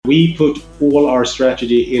We put all our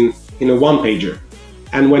strategy in a one-pager.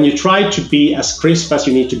 And when you try to be as crisp as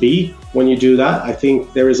you need to be, when you do that, I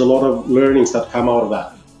think there is a lot of learnings that come out of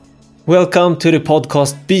that. Welcome to the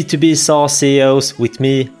podcast B2B SaaS CEOs with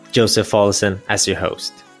me, Joseph Folsen, as your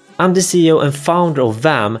host. I'm the CEO and founder of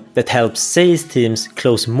VAM that helps sales teams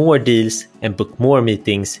close more deals and book more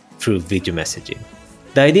meetings through video messaging.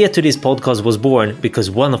 The idea to this podcast was born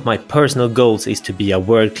because one of my personal goals is to be a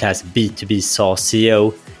world-class B2B SaaS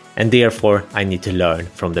CEO, and therefore I need to learn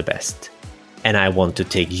from the best. And I want to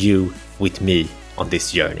take you with me on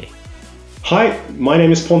this journey. Hi, my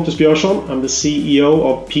name is Pontus Björnsson. I'm the CEO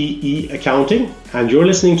of PE Accounting, and you're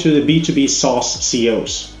listening to the B2B SaaS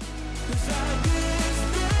CEOs.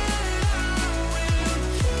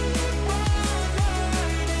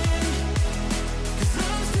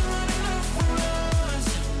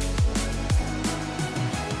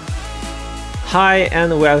 Hi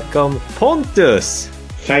and welcome, Pontus.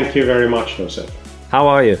 Thank you very much, Joseph. How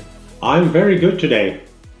are you? I'm very good today.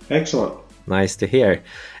 Excellent. Nice to hear.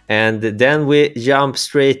 And then we jump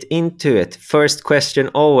straight into it. First question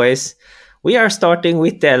always. We are starting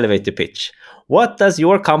with the elevator pitch. What does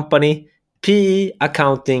your company, PE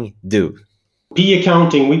Accounting, do? PE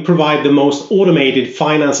Accounting, we provide the most automated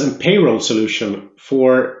finance and payroll solution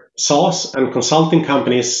for SaaS and consulting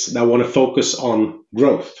companies that want to focus on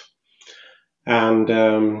growth. And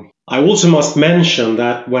I also must mention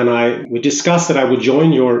that when we discussed that I would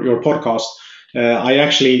join your podcast, I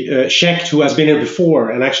actually checked who has been here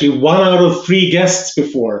before, and actually 1 out of 3 guests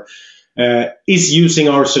before is using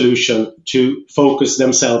our solution to focus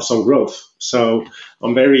themselves on growth. So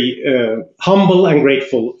I'm very humble and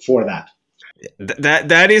grateful for that.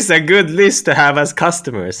 That is a good list to have as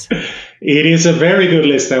customers. It is a very good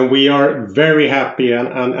list, and we are very happy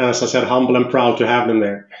and as I said, humble and proud to have them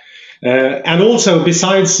there. And also,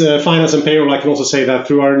 besides finance and payroll, I can also say that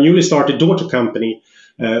through our newly started daughter company,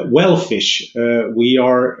 Wellfish, we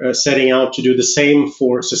are setting out to do the same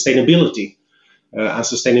for sustainability and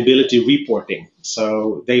sustainability reporting.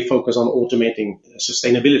 So they focus on automating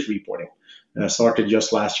sustainability reporting, started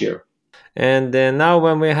just last year. And now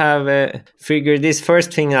when we have figured this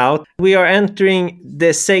first thing out, we are entering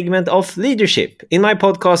the segment of leadership. In my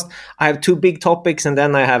podcast, I have 2 big topics and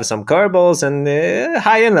then I have some curveballs and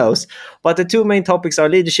high and lows. But the 2 main topics are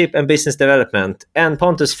leadership and business development. And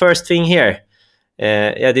Pontus, first thing here.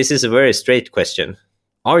 This is a very straight question.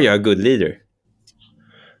 Are you a good leader?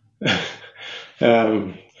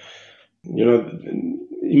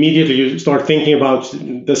 Immediately you start thinking about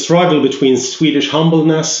the struggle between Swedish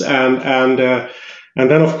humbleness and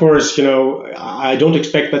then of course, I don't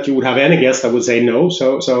expect that you would have any guest that would say no.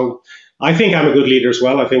 So I think I'm a good leader as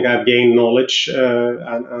well. I think I've gained knowledge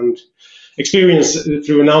and experience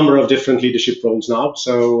through a number of different leadership roles now.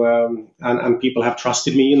 So and people have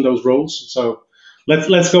trusted me in those roles. So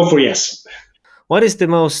let's go for yes. What is the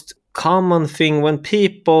most common thing when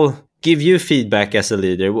people give you feedback as a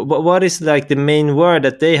leader? What is like the main word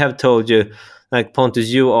that they have told you, like, Pontus,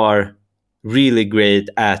 you are really great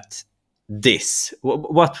at this?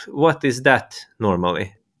 What is that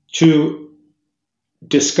normally? To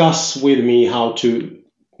discuss with me how to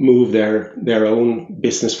move their own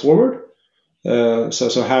business forward.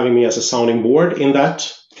 So having me as a sounding board in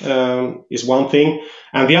that is one thing.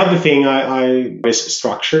 And the other thing I is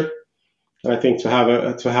structure. I think to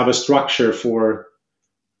have a structure for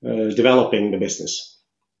developing the business.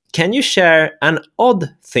 Can you share an odd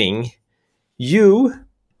thing you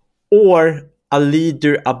or a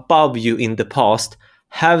leader above you in the past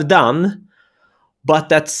have done, but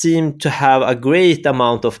that seemed to have a great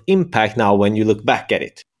amount of impact now when you look back at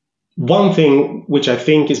it? One thing which I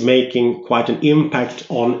think is making quite an impact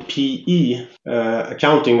on PE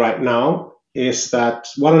accounting right now is that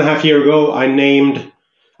 1.5 years ago I named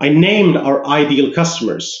our ideal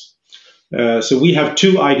customers. So we have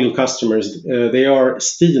 2 ideal customers. They are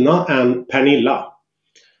Stina and Pernilla.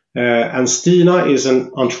 And Stina is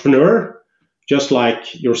an entrepreneur, just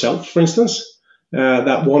like yourself, for instance,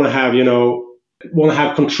 that want to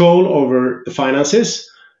have control over the finances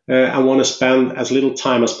and want to spend as little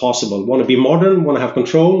time as possible. Want to be modern, want to have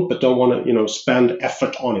control, but don't want to spend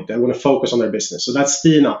effort on it. They want to focus on their business. So that's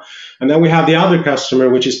Stina. And then we have the other customer,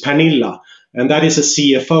 which is Pernilla, and that is a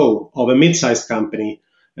CFO of a mid-sized company.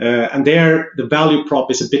 And there, the value prop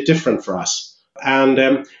is a bit different for us.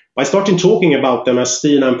 And by starting talking about them as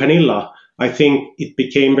Stina and Pernilla, I think it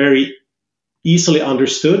became very easily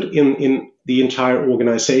understood in the entire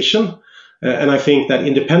organization. And I think that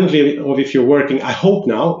independently of if you're working, I hope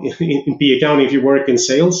now, in PE accounting, if you work in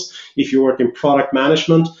sales, if you work in product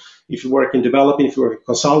management, if you work in developing, if you work in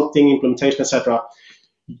consulting, implementation, etc.,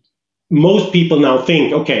 most people now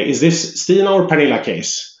think, okay, is this Stina or Pernilla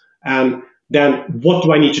case? And then what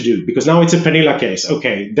do I need to do? Because now it's a Pernilla case.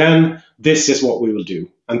 Okay, then this is what we will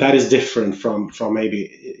do. And that is different from maybe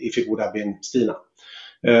if it would have been Stina.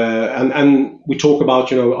 And we talk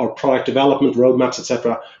about, our product development roadmaps,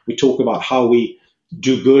 etc. We talk about how we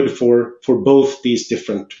do good for both these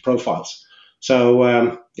different profiles.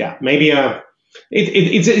 So maybe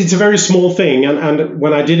it's a very small thing. And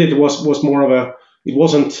when I did it, it was more of it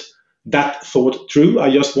wasn't that thought through.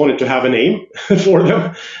 I just wanted to have a name for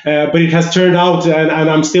them, but it has turned out, and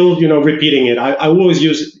I'm still, repeating it. I always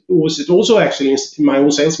use it also actually in my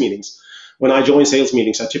own sales meetings. When I join sales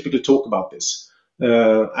meetings, I typically talk about this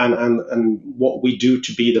and what we do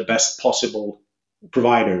to be the best possible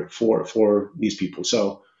provider for these people.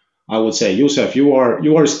 So I would say, Josef, you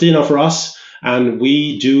are Stina for us, and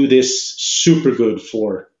we do this super good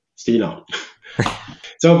for Stina.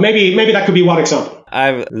 So maybe that could be one example.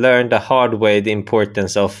 I've learned the hard way the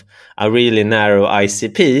importance of a really narrow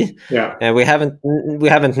ICP. Yeah. And we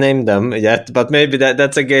haven't named them yet, but maybe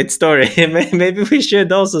that's a great story. Maybe we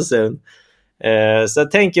should also soon. So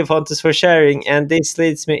thank you, Pontus, for sharing. And this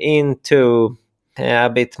leads me into a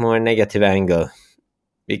bit more negative angle,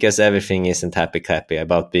 because everything isn't happy-clappy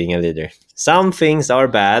about being a leader. Some things are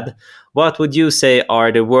bad. What would you say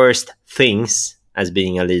are the worst things as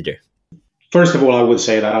being a leader? First of all, I would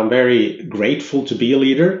say that I'm very grateful to be a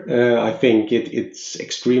leader. I think it's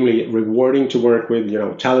extremely rewarding to work with,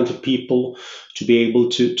 talented people, to be able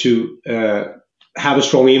to have a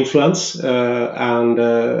strong influence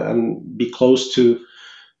and be close to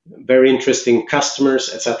very interesting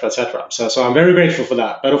customers, etc., etc. So I'm very grateful for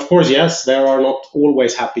that. But of course, yes, there are not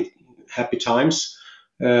always happy times,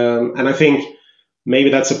 and I think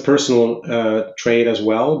maybe that's a personal trait as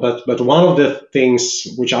well. But one of the things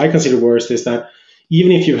which I consider worst is that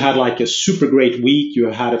even if you've had like a super great week, you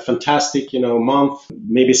have had a fantastic, month,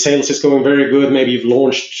 maybe sales is going very good, maybe you've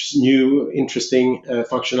launched new interesting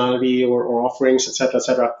functionality or offerings,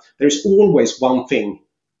 etc., there's always one thing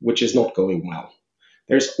which is not going well.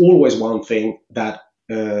 There's always one thing that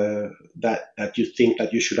you think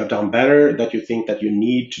that you should have done better, that you think that you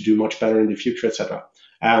need to do much better in the future, etc.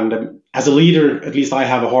 And as a leader, at least I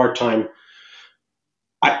have a hard time.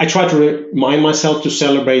 I try to remind myself to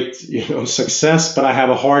celebrate, success, but I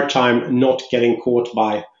have a hard time not getting caught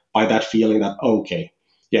by that feeling that, okay,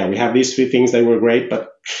 yeah, we have these three things, they were great,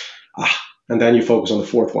 but and then you focus on the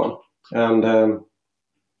fourth one. And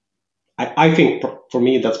I think for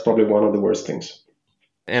me, that's probably one of the worst things.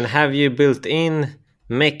 And have you built in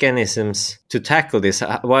mechanisms to tackle this?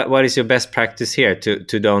 What is your best practice here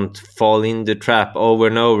to don't fall in the trap over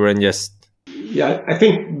and over and just... Yeah, I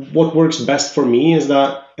think what works best for me is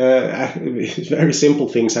that it's very simple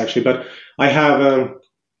things actually, but I have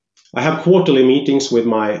longer quarterly meetings with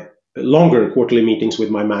my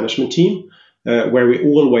management team where we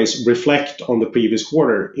always reflect on the previous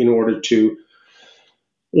quarter in order to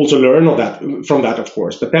also learn from that, of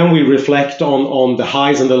course. But then we reflect on the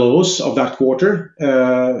highs and the lows of that quarter,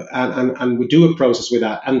 and we do a process with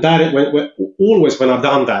that. And that when I've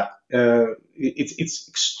done that, it's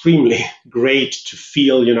extremely great to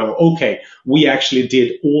feel, okay, we actually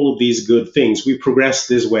did all of these good things. We progressed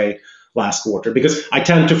this way last quarter, because I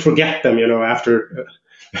tend to forget them, after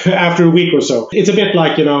a week or so. It's a bit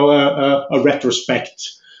like, a retrospect,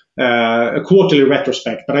 a quarterly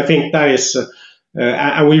retrospect. But I think that is,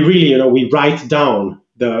 and we really, we write down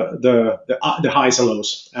the highs and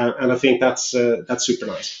lows, and I think that's super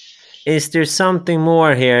nice. Is there something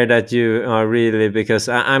more here that you are really, because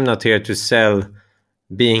I'm not here to sell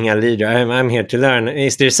being a leader, I'm here to learn.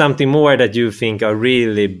 Is there something more that you think are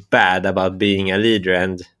really bad about being a leader,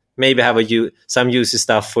 and maybe have some useful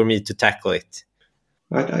stuff for me to tackle it?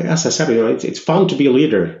 As I said, it's fun to be a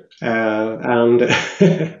leader, and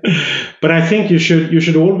but I think you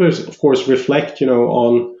should always, of course, reflect,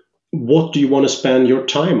 on what do you want to spend your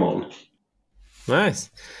time on. Nice.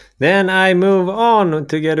 Then I move on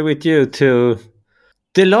together with you to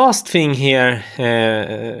the last thing here.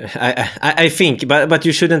 I think, but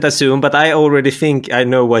you shouldn't assume, but I already think I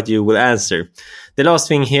know what you will answer. The last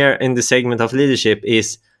thing here in the segment of leadership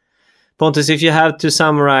is, Pontus, if you have to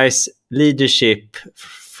summarize leadership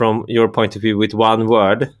from your point of view with one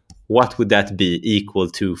word, what would that be equal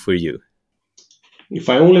to for you? If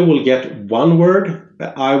I only will get one word,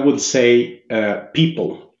 I would say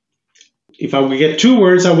people. If I will get two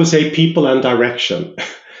words, I would say people and direction.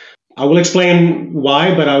 I will explain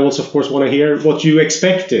why, but I also, of course, want to hear what you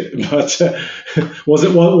expected. But was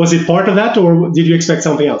it part of that, or did you expect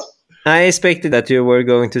something else? I expected that you were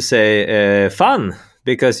going to say fun,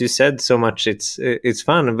 because you said so much. It's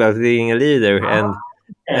fun about being a leader, and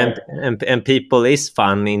and people is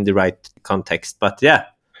fun in the right context. But yeah.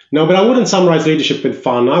 No, but I wouldn't summarize leadership with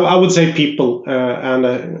fun. I would say people, and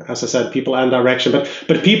as I said, people and direction.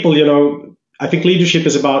 But people, I think leadership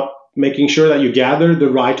is about making sure that you gather the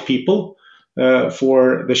right people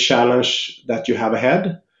for the challenge that you have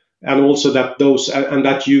ahead, and also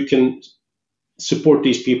that you can support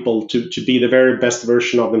these people to be the very best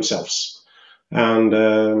version of themselves. And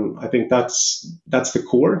I think that's the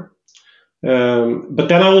core. But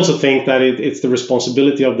then I also think that it's the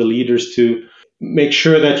responsibility of the leaders to make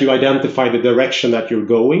sure that you identify the direction that you're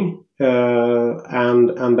going, and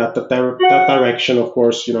that direction, of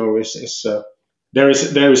course, is there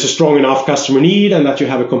is a strong enough customer need, and that you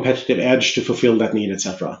have a competitive edge to fulfill that need,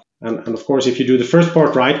 etc. And of course, if you do the first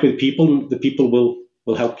part right with people, the people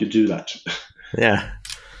will help you do that. Yeah.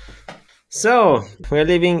 So we're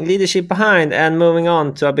leaving leadership behind and moving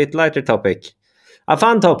on to a bit lighter topic, a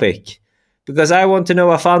fun topic. Because I want to know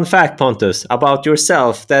a fun fact, Pontus, about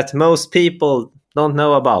yourself that most people don't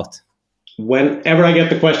know about. Whenever I get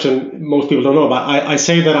the question most people don't know about, I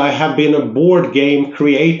say that I have been a board game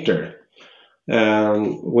creator,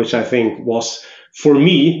 which I think was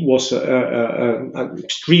an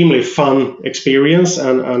extremely fun experience,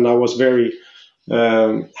 and I was very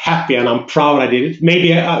happy, and I'm proud I did it.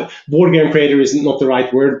 Maybe board game creator is not the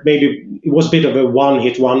right word. Maybe it was a bit of a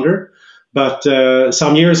one-hit wonder. But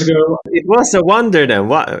some years ago... It was a wonder then.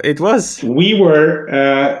 What it was? We were,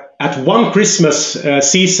 at one Christmas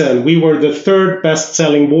season, we were the third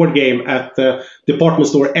best-selling board game at the department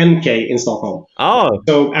store NK in Stockholm. Oh.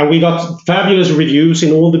 And we got fabulous reviews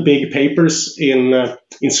in all the big papers in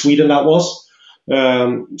Sweden, that was.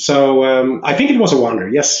 I think it was a wonder,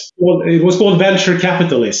 yes. Well, it was called Venture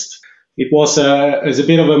Capitalist. It was a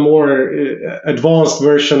bit of a more advanced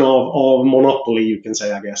version of Monopoly, you can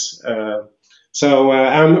say, I guess.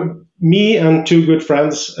 And me and two good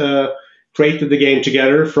friends created the game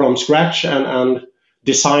together from scratch and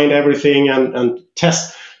designed everything and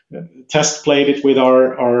test played it with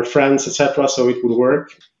our friends, etc., so it would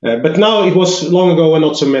work. But now it was long ago and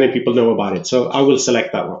not so many people know about it, so I will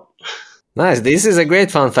select that one. Nice. This is a great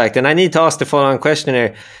fun fact. And I need to ask the following question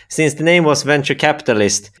here. Since the name was Venture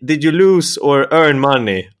Capitalist, did you lose or earn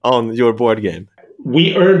money on your board game?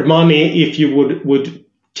 We earned money if you would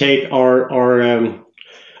take our own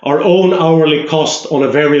hourly cost on a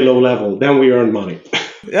very low level. Then we earned money.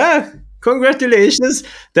 Yeah, congratulations.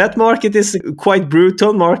 That market is quite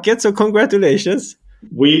brutal market, so congratulations.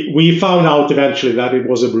 We found out eventually that it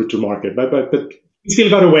was a brutal market, but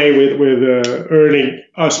still got away with earning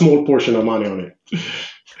a small portion of money on it.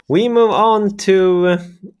 We move on to,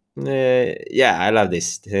 I love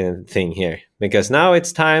this thing here, because now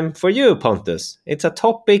it's time for you, Pontus. It's a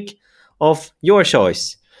topic of your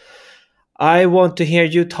choice. I want to hear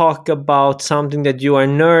you talk about something that you are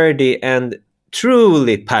nerdy and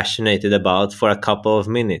truly passionate about for a couple of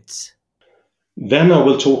minutes. Then I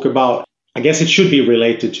will talk about, I guess it should be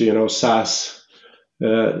related to, SaaS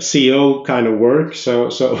CEO kind of work. So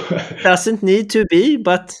doesn't need to be,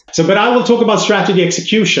 but I will talk about strategy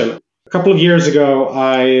execution. A couple of years ago,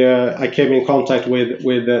 I came in contact with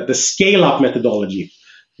the scale-up methodology.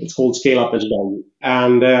 It's called scale-up methodology,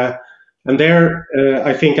 and there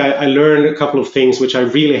I think I learned a couple of things which I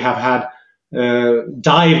really have had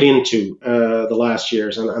dived into the last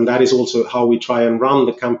years, and that is also how we try and run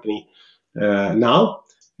the company now.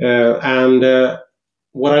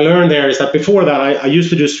 What I learned there is that before that, I used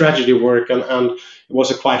to do strategy work, and it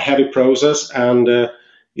was a quite heavy process, and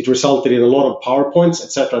it resulted in a lot of PowerPoints,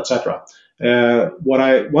 etc., etc.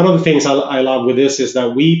 One of the things I love with this is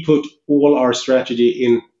that we put all our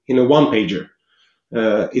strategy in a one-pager.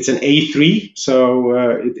 It's an A3, so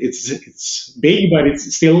it's big, but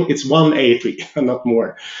it's one A3 and not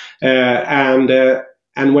more.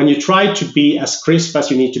 And when you try to be as crisp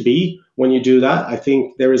as you need to be when you do that, I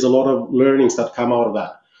think there is a lot of learnings that come out of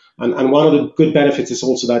that. And one of the good benefits is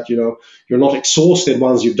also that you're not exhausted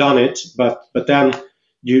once you've done it, but then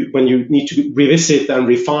when you need to revisit and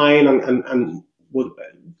refine and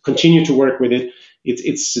continue to work with it,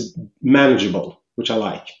 it's manageable, which I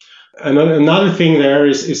like. And another thing there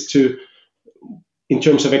is to, in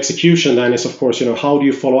terms of execution, then is of course, how do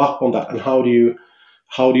you follow up on that, and how do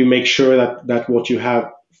you make sure that what you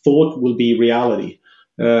have thought will be reality?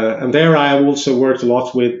 And there I have also worked a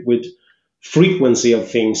lot with frequency of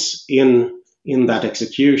things in that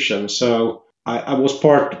execution. So I was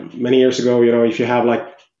part many years ago, if you have like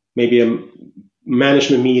maybe a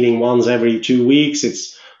management meeting once every 2 weeks,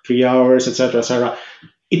 it's 3 hours, etc.,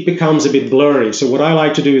 it becomes a bit blurry. So what I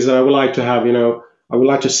like to do is that I would like to have, I would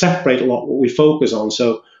like to separate a lot what we focus on.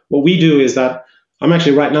 So what we do is that I'm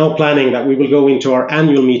actually right now planning that we will go into our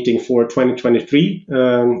annual meeting for 2023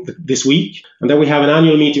 this week. And then we have an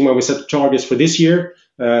annual meeting where we set the targets for this year,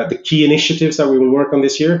 the key initiatives that we will work on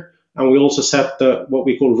this year. And we also set what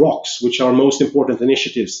we call ROCs, which are most important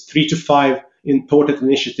initiatives, 3 to 5 important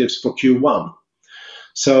initiatives for Q1.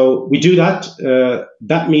 So we do that.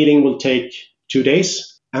 That meeting will take 2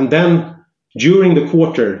 days. And then during the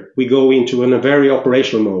quarter, we go into a very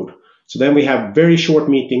operational mode. So then we have very short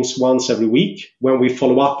meetings once every week when we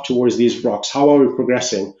follow up towards these ROCs. How are we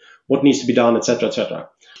progressing? What needs to be done, etc., etc.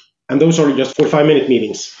 And those are just 45-minute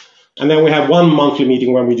meetings. And then we have one monthly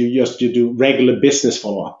meeting when we do regular business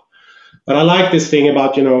follow-up. But I like this thing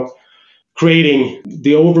about, creating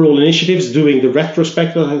the overall initiatives, doing the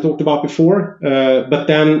retrospect that I talked about before, but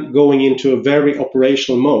then going into a very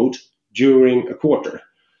operational mode during a quarter,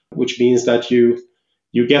 which means that you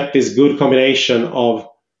get this good combination of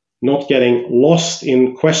not getting lost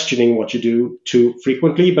in questioning what you do too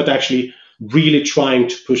frequently, but actually really trying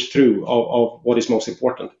to push through of what is most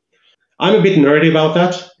important. I'm a bit nerdy about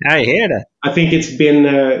that. I hear that. I think it's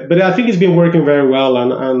been working very well,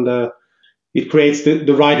 and it creates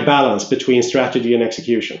the right balance between strategy and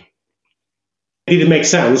execution. Did it make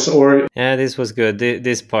sense? Or yeah, this was good.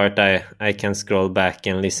 This part I can scroll back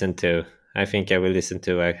and listen to. I think I will listen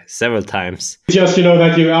to several times. Just that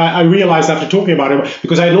I realized after talking about it,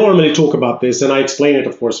 because I normally talk about this and I explain it,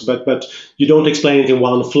 of course, but you don't explain it in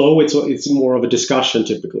one flow. It's more of a discussion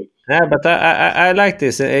typically. Yeah, but I like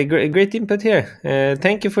this. Great input here.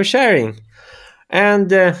 Thank you for sharing. And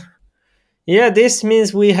this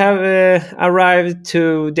means we have arrived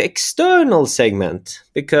to the external segment,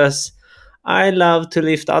 because I love to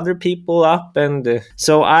lift other people up, and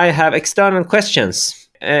so I have external questions.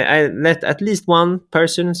 I let at least one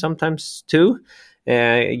person, sometimes two,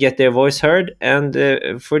 get their voice heard.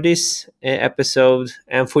 And for this episode,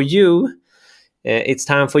 and for you, it's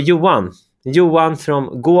time for Johan. Johan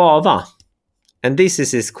from Goava. And this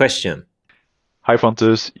is his question. Hi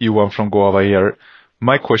Pontus, Johan from Goava here.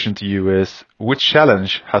 My question to you is, which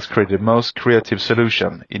challenge has created the most creative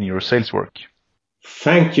solution in your sales work?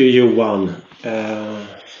 Thank you, Johan.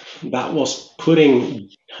 That was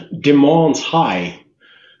putting demands high.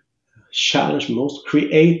 Challenge most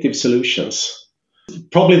creative solutions.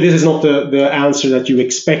 Probably this is not the answer that you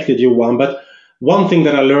expected, Johan, but one thing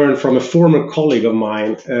that I learned from a former colleague of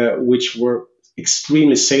mine, which were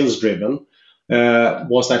extremely sales driven,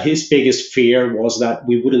 was that his biggest fear was that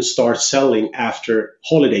we wouldn't start selling after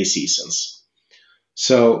holiday seasons.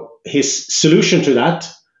 So his solution to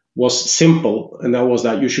that was simple, and that was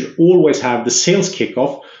that you should always have the sales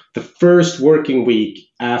kickoff the first working week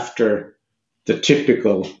after the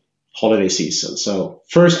typical holiday season. So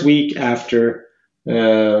first week after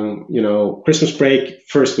Christmas break,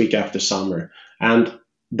 first week after summer. And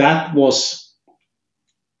that was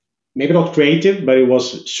maybe not creative, but it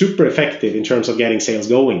was super effective in terms of getting sales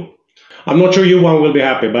going. I'm not sure Johan will be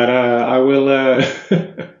happy, but I will.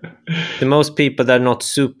 The most people that are not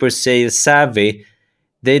super sales savvy,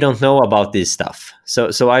 they don't know about this stuff.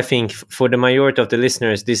 So I think for the majority of the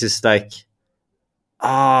listeners, this is like,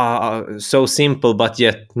 so simple, but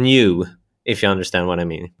yet new, if you understand what I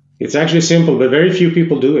mean. It's actually simple, but very few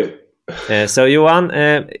people do it. So Johan,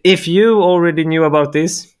 if you already knew about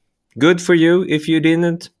this, good for you. If you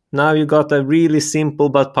didn't, now you got a really simple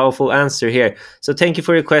but powerful answer here. So thank you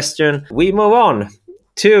for your question. We move on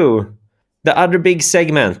to the other big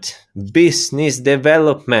segment, business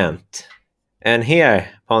development. And here,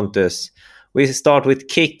 Pontus, we start with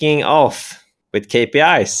kicking off with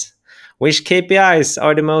KPIs. Which KPIs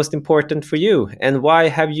are the most important for you, and why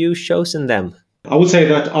have you chosen them? I would say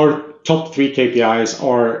that our top 3 KPIs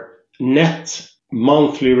are net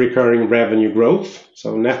monthly recurring revenue growth,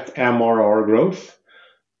 so net MRR growth.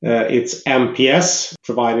 It's MPS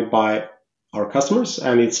provided by our customers,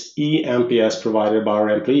 and it's eNPS provided by our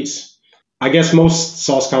employees. I guess most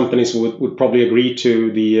SaaS companies would probably agree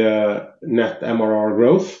to the net MRR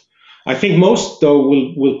growth. I think most, though,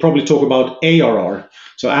 will probably talk about ARR,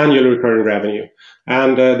 so annual recurring revenue.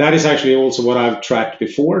 And that is actually also what I've tracked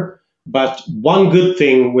before. But one good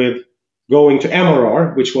thing with going to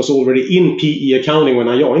MRR, which was already in PE accounting when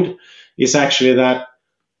I joined, is actually that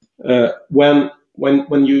when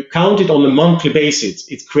you count it on a monthly basis,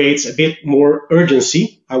 it creates a bit more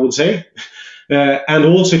urgency, I would say. And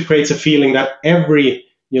also it creates a feeling that every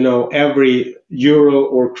euro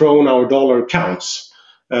or krona or dollar counts.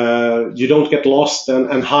 You don't get lost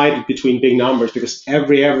and hide between big numbers, because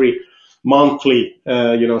every monthly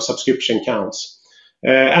subscription counts.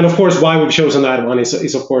 And of course, why we've chosen that one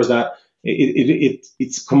is of course that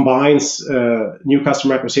it combines new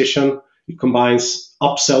customer acquisition. It combines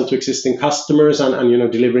upsell to existing customers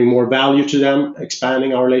and delivering more value to them,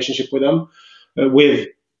 expanding our relationship with them, with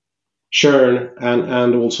churn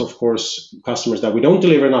and also, of course, customers that we don't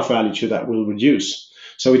deliver enough value to that will reduce.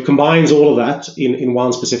 So it combines all of that in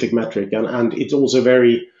one specific metric, and it's also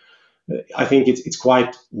very, I think it's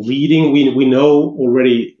quite leading. We know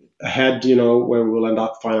already ahead, where we will end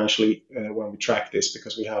up financially when we track this,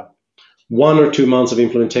 because we have 1 or 2 months of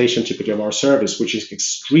implementation typically of our service, which is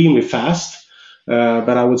extremely fast.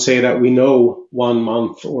 But I would say that we know 1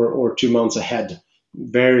 month or 2 months ahead,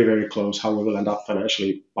 very, very close, how we will end up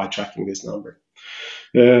financially by tracking this number.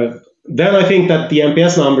 Then I think that the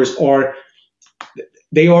NPS numbers are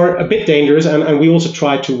a bit dangerous, and we also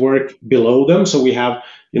try to work below them. So we have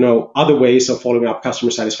other ways of following up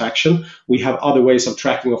customer satisfaction. We have other ways of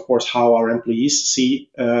tracking, of course, how our employees see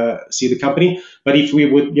the company. But if we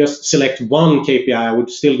would just select one KPI, I would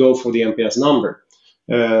still go for the NPS number,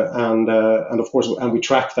 and of course, and we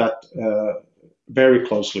track that very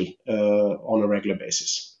closely on a regular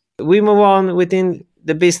basis. We move on within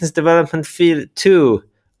the business development field to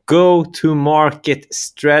go-to-market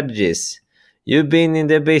strategies. You've been in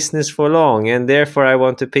the business for long, and therefore I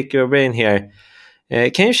want to pick your brain here.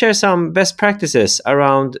 Can you share some best practices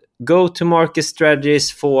around go-to-market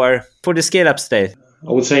strategies for the scale-up stage?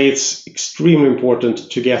 I would say it's extremely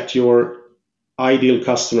important to get your ideal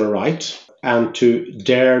customer right and to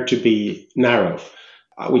dare to be narrow.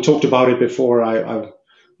 We talked about it before.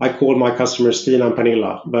 I call my customers Stina and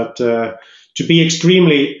Pernilla, but to be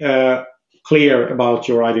extremely clear about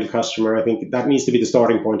your ideal customer, I think that needs to be the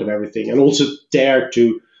starting point of everything, and also dare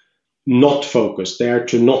to not focus, dare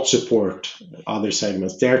to not support other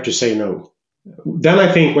segments, dare to say no. Then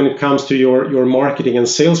I think when it comes to your marketing and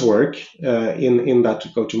sales work in that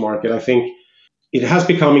go-to-market, I think it has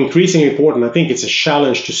become increasingly important. I think it's a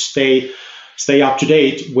challenge to stay up to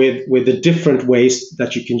date with the different ways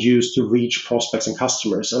that you can use to reach prospects and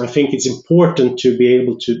customers. And I think it's important to be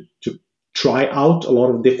able to try out a lot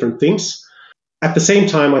of different things. At the same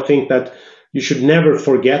time, I think that you should never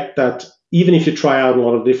forget that even if you try out a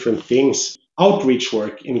lot of different things, outreach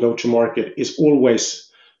work in go-to-market is always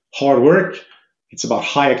hard work. It's about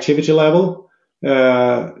high activity level.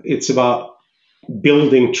 It's about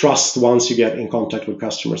building trust once you get in contact with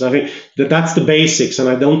customers. I think that's the basics, and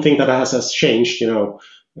I don't think that has changed.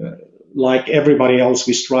 Like everybody else,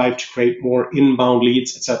 we strive to create more inbound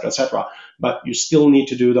leads, etc., etc. But you still need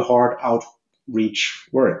to do the hard outreach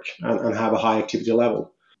work and have a high activity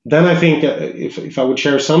level. Then I think if I would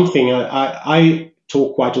share something, I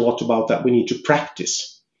talk quite a lot about that we need to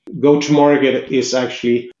practice. Go-to-market is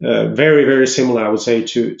actually very, very similar, I would say,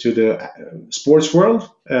 to the sports world.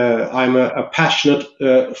 I'm a passionate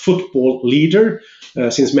football leader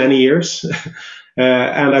since many years.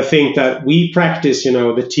 And I think that we practice,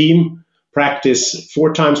 the team practice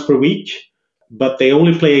 4 times per week, but they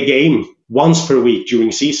only play a game once per week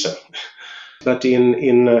during season. But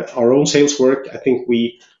in our own sales work, I think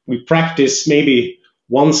we practice maybe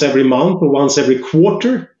once every month or once every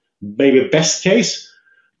quarter, maybe best case.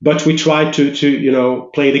 But we try to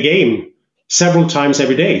play the game several times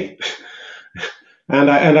every day, and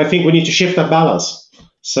I think we need to shift that balance.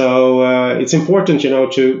 So it's important,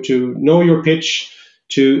 to know your pitch,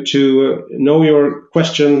 to know your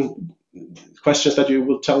questions that you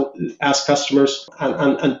will ask customers,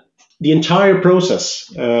 and the entire process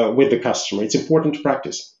with the customer. It's important to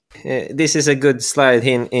practice. This is a good slide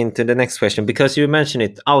into the next question, because you mentioned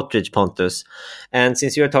it, outreach, Pontus. And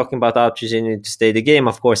since you're talking about outreach, you need to stay the game.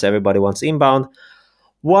 Of course, everybody wants inbound.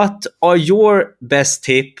 What are your best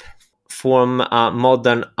tips from a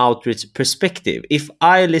modern outreach perspective? If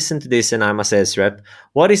I listen to this and I'm a sales rep,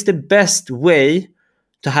 what is the best way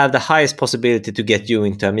to have the highest possibility to get you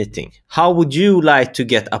into a meeting? How would you like to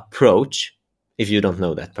get approached if you don't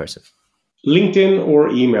know that person? LinkedIn or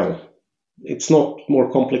email. It's not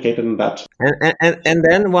more complicated than that. And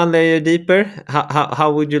then one layer deeper,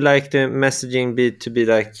 how would you like the messaging to be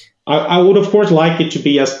like? I would, of course, like it to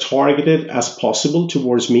be as targeted as possible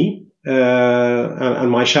towards me and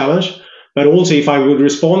my challenge. But also, if I would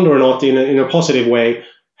respond or not in a positive way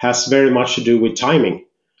has very much to do with timing.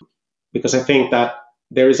 Because I think that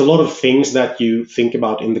there is a lot of things that you think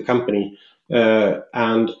about in the company.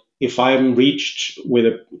 And if I'm reached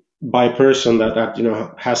by a person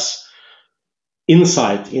that has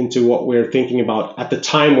insight into what we're thinking about at the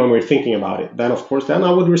time when we're thinking about it, then of course, then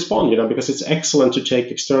I would respond, because it's excellent to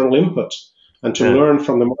take external input and to learn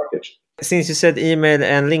from the market. Since you said email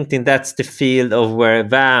and LinkedIn, that's the field of where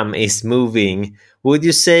VAM is moving. Would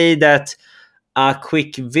you say that a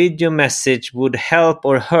quick video message would help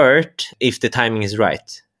or hurt if the timing is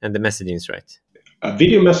right and the messaging is right? A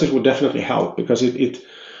video message would definitely help, because it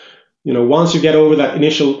once you get over that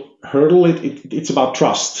initial hurdle, it's about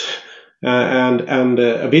trust, and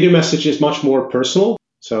a video message is much more personal,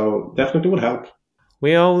 so definitely would help.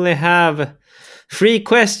 We only have 3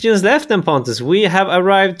 questions left, then, Pontus. We have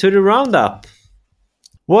arrived to the roundup.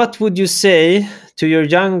 What would you say to your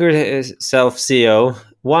younger self, CEO?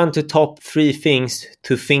 1 to top 3 things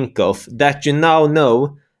to think of that you now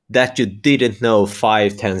know that you didn't know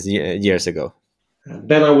 5-10 years ago.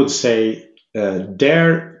 Then I would say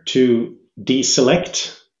dare to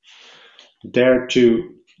deselect, dare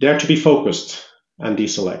to be focused and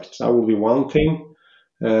deselect. That would be one thing.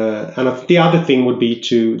 And the other thing would be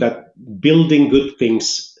that building good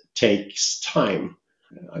things takes time.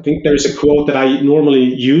 I think there is a quote that I normally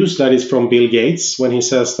use that is from Bill Gates, when he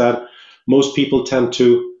says that most people tend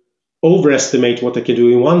to overestimate what they can do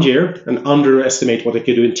in 1 year and underestimate what they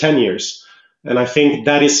can do in 10 years. And I think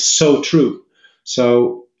that is so true.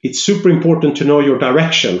 So it's super important to know your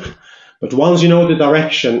direction. But once you know the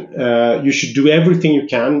direction, you should do everything you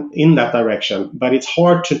can in that direction. But it's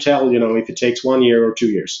hard to tell, if it takes 1 year or 2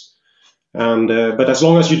 years. And but as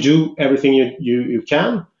long as you do everything you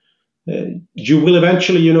can, you will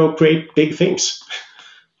eventually, create big things.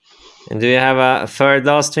 And do you have a third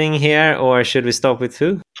last thing here, or should we stop with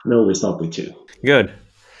 2? No, we stop with 2. Good.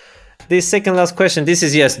 This second last question, this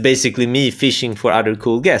is just basically me fishing for other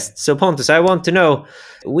cool guests. So Pontus, I want to know,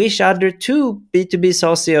 which other 2 B2B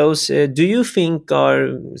SaaS CEOs do you think are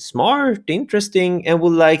smart, interesting, and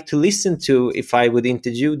would like to listen to if I would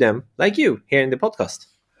interview them, like you, here in the podcast?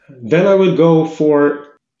 Then I would go for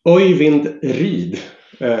Øyvind Reed.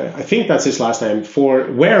 I think that's his last name,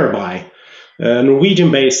 for Whereby, a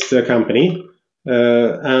Norwegian-based company.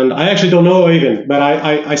 And I actually don't know Øyvind, but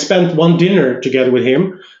I spent one dinner together with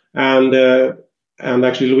him, and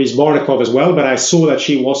actually Louise Barnekow as well, but I saw that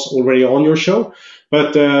she was already on your show.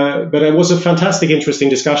 But it was a fantastic, interesting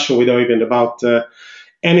discussion with Øyvind about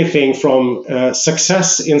anything from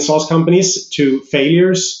success in SaaS companies to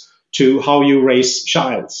failures to how you raise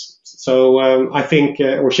childs. So I think,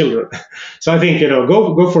 or children. So I think,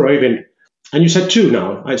 go for Øyvind. And you said 2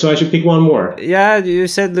 now, so I should pick one more. Yeah, you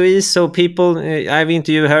said Louise, so people, I've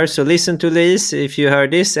interviewed her, so listen to Louise if you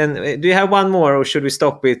heard this. And do you have one more, or should we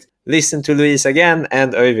stop with listen to Louise again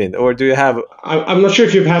and Øyvind? Or do you have... I'm not sure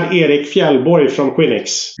if you've had Erik Fjellborg from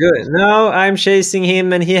Quinix. Good. No, I'm chasing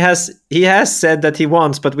him, and he has said that he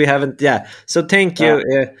wants, but we haven't. Yeah. So thank you,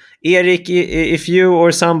 Erik. If you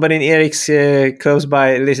or somebody in Erik's close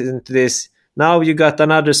by listen to this, now you got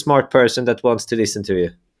another smart person that wants to listen to you.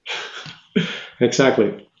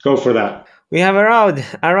 Exactly. Go for that. We have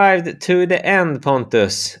arrived to the end,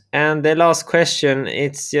 Pontus. And the last question,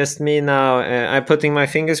 it's just me now. I'm putting my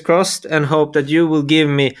fingers crossed and hope that you will give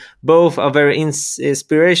me both a very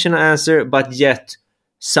inspirational answer, but yet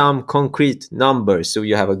some concrete numbers, so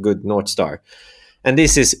you have a good North Star. And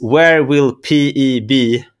this is, where will PE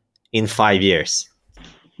be in 5 years?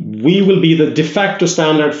 We will be the de facto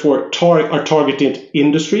standard for our targeted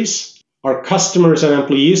industries. Our customers and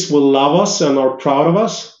employees will love us and are proud of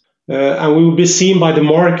us. And we will be seen by the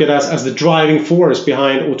market as the driving force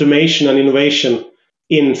behind automation and innovation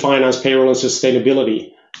in finance, payroll, and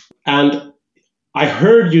sustainability. And I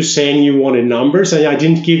heard you saying you wanted numbers, and I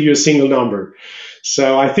didn't give you a single number.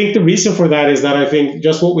 So I think the reason for that is that I think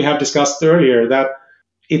just what we have discussed earlier, that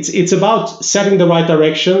it's about setting the right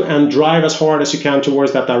direction and drive as hard as you can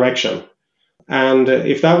towards that direction. And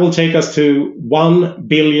if that will take us to 1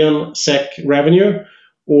 billion SEK revenue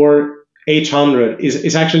or 800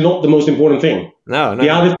 is actually not the most important thing. No. The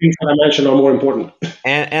other things that I mentioned are more important.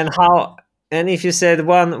 And if you said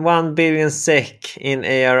 1 billion SEK in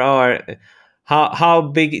ARR, how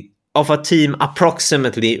big of a team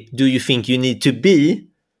approximately do you think you need to be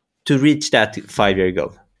to reach that 5-year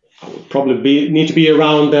goal? Probably need to be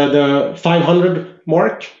around the 500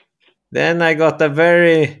 mark. Then I got a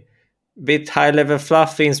very bit high-level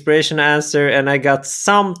fluffy inspiration answer, and I got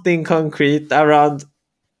something concrete around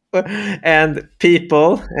and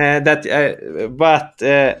people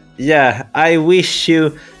I wish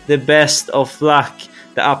you the best of luck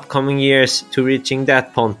the upcoming years to reaching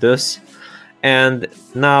that, Pontus. And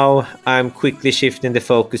now I'm quickly shifting the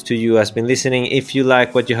focus to you has been listening. If you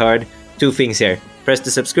like what you heard, 2 things here: press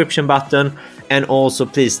the subscription button, and also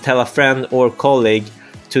please tell a friend or colleague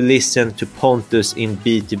to listen to Pontus in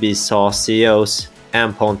B2B SaaS CEOs.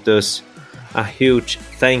 And Pontus, a huge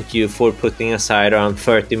thank you for putting aside around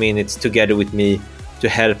 30 minutes together with me to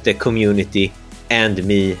help the community and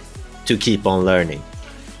me to keep on learning.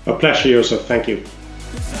 A pleasure, Joseph. Thank you.